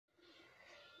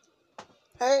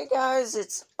Hey guys,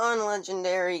 it's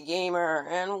Unlegendary Gamer,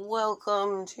 and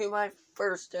welcome to my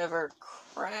first ever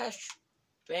Crash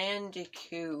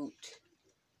Bandicoot.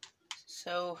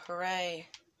 So, hooray.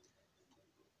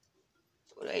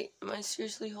 Wait, am I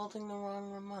seriously holding the wrong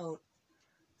remote?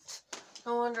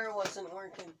 No wonder it wasn't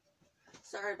working.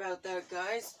 Sorry about that,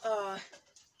 guys. Yeah,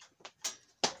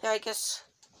 I guess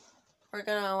we're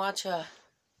gonna watch a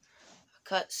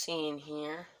cutscene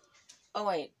here. Oh,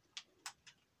 wait.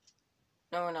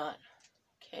 No, we're not.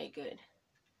 Okay, good.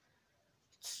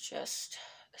 It's just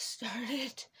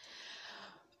started.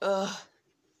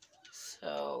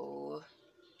 So,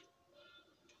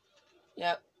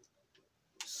 yep,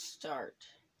 start.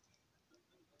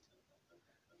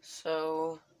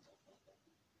 So,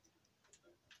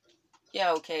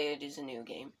 yeah, okay, it is a new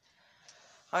game.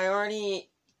 I already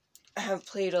have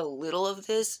played a little of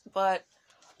this, but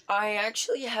I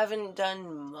actually haven't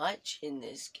done much in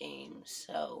this game,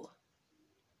 so,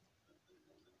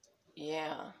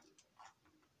 yeah.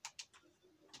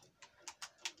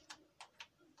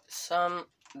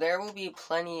 There will be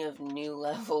plenty of new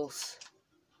levels.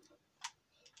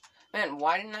 Man,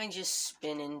 why didn't I just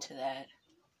spin into that?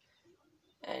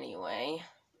 Anyway,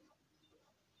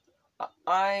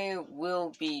 I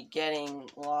will be getting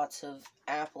lots of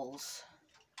apples,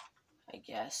 I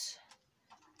guess.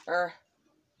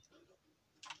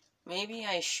 Maybe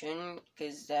I shouldn't,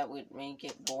 because that would make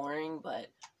it boring, but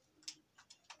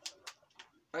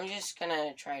I'm just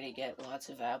gonna try to get lots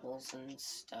of apples and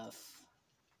stuff.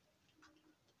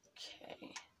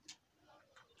 Okay.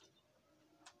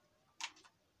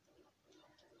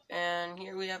 And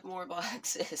here we have more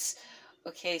boxes.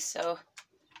 Okay, so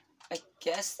I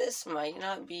guess this might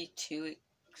not be too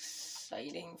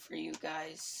exciting for you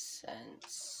guys,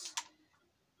 since,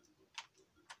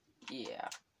 yeah.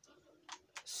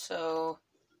 So,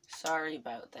 sorry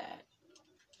about that.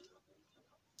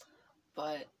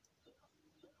 But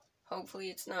hopefully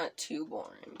it's not too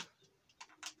boring.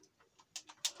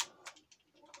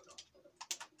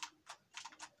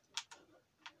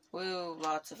 Woo,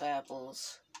 lots of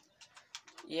apples.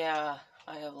 Yeah,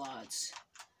 I have lots.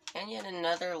 And yet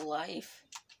another life.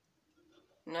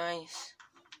 Nice.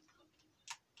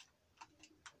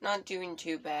 Not doing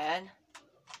too bad.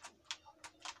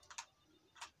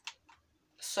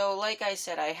 So, like I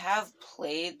said, I have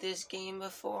played this game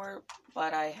before,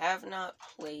 but I have not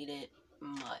played it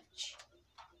much.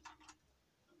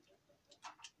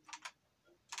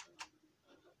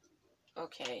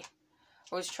 Okay.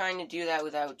 I was trying to do that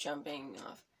without jumping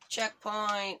off.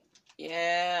 Checkpoint!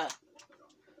 Yeah!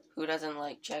 Who doesn't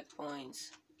like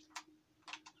checkpoints?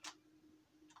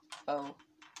 Oh.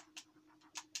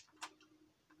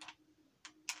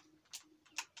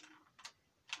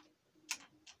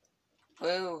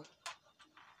 Woo!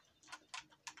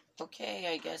 Okay,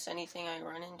 I guess anything I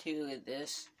run into with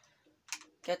this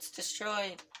gets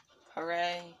destroyed.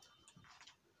 Hooray!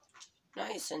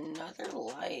 Nice, another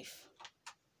life.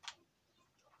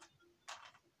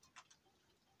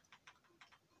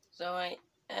 So I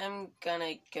am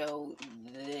gonna go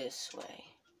this way.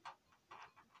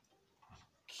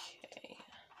 Okay.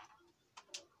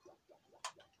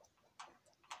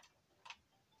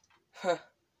 Huh.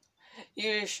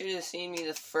 You should have seen me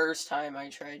the first time I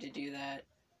tried to do that.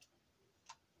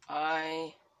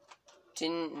 I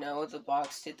didn't know the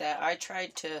box did that. I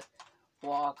tried to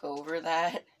walk over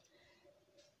that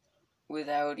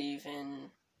without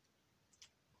even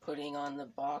putting on the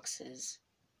boxes.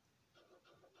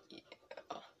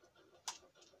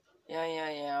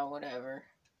 Yeah, whatever.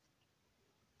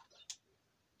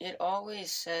 It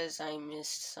always says I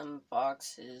missed some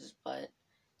boxes, but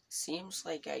seems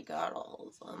like I got all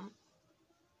of them.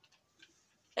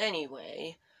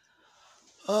 Anyway,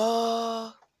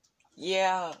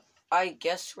 yeah, I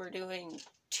guess we're doing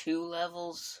 2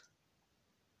 levels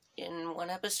in one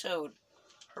episode.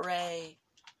 Hooray.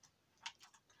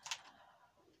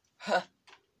 Huh.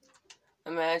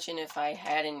 Imagine if I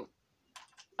hadn't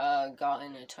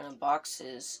gotten a ton of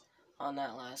boxes on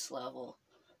that last level.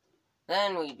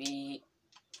 Then we'd be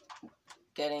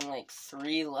getting like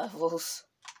 3 levels.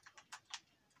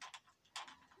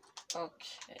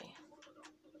 Okay.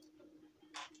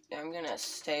 I'm gonna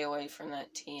stay away from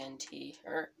that TNT.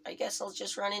 Or I guess I'll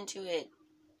just run into it,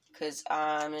 'cause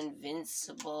I'm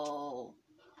invincible.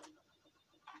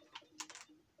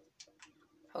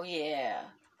 Oh yeah.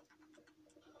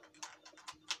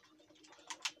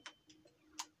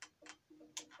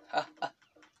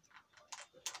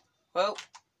 Whoa.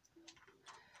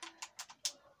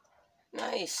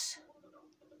 Nice.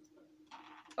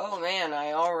 Oh man,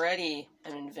 I already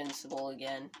am invincible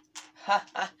again.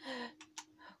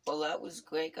 Well, that was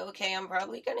quick. Okay, I'm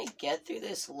probably gonna get through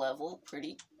this level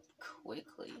pretty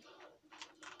quickly.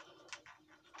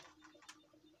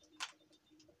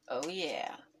 Oh,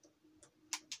 yeah.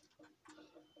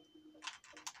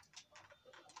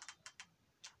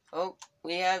 Oh,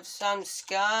 we have some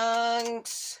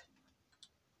skunks.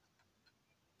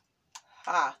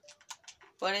 Ha.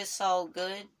 But it's all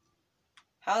good.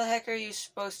 How the heck are you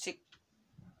supposed to...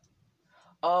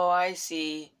 Oh, I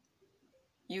see.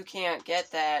 You can't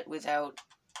get that without...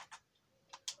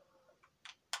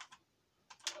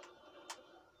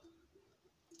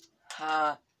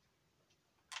 Ha.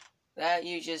 That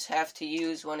you just have to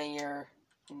use one of your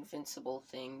invincible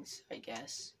things, I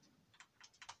guess.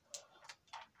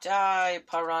 Die,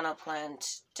 piranha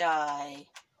plant, die.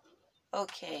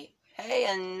 Okay. Hey,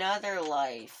 another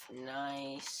life.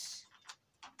 Nice.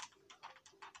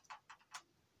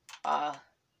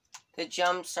 The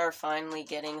jumps are finally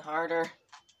getting harder.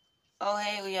 Oh,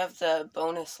 hey, we have the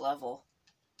bonus level.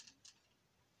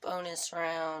 Bonus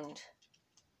round.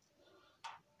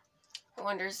 I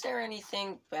wonder, is there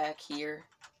anything back here?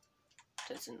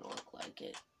 Doesn't look like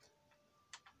it.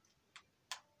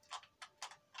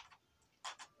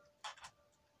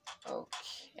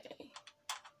 Okay.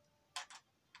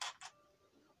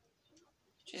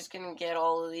 Just gonna get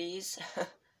all of these.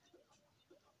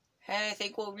 Hey, I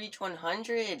think we'll reach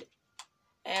 100.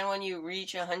 And when you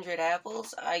reach 100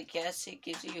 apples, I guess it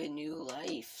gives you a new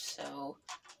life. So,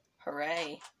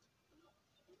 hooray.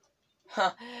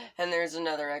 Huh, and there's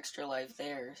another extra life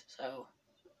there. So,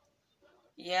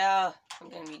 yeah, I'm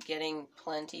gonna be getting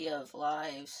plenty of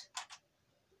lives.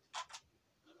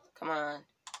 Come on.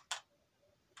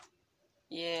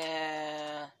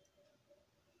 Yeah.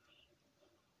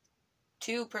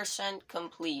 2%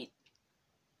 complete.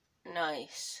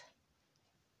 Nice.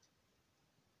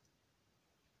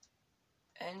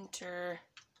 Enter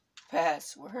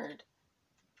password.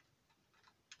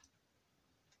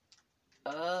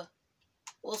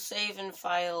 We'll save in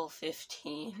file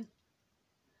 15.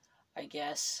 I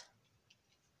guess.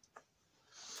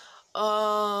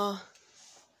 Wow,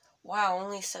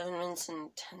 only 7 minutes and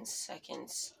 10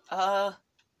 seconds. I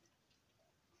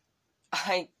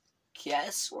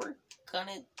guess we're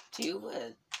gonna do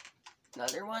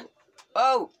another one.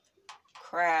 Oh,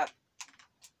 crap.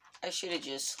 I should have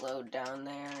just slowed down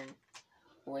there and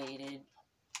waited.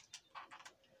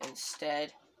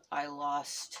 Instead, I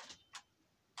lost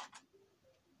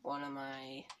one of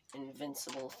my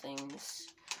invincible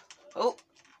things. Oh,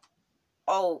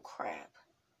 crap.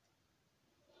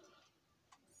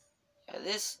 Yeah,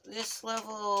 this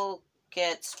level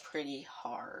gets pretty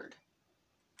hard.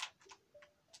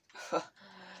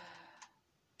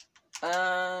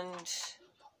 And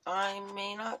I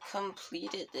may not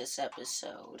complete it this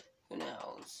episode. Who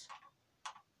knows?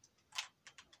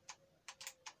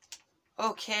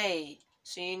 Okay,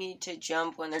 so you need to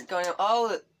jump when they're going...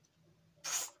 Oh!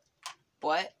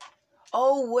 What?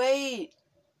 Oh, wait!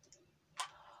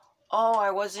 Oh,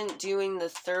 I wasn't doing the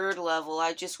third level.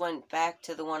 I just went back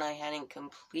to the one I hadn't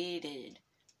completed.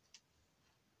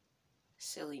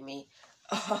 Silly me.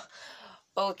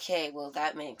 Okay, well,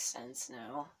 that makes sense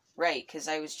now. Right, because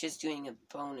I was just doing a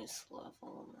bonus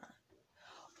level.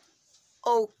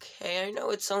 Okay, I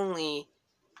know it's only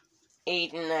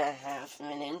 8.5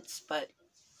 minutes, but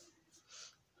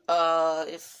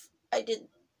if I did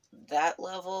that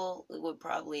level, it would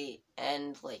probably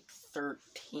end like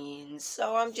 13,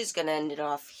 so I'm just gonna end it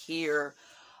off here.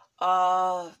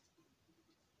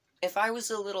 If I was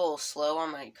a little slow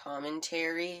on my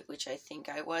commentary, which I think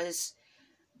I was,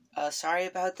 sorry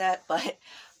about that, but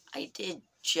I did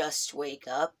just wake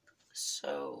up,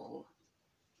 so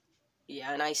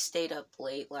yeah, and I stayed up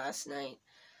late last night.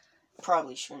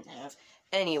 Probably shouldn't have.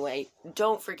 Anyway,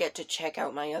 don't forget to check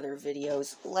out my other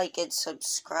videos, like and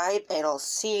subscribe, and I'll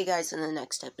see you guys in the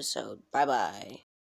next episode. Bye-bye.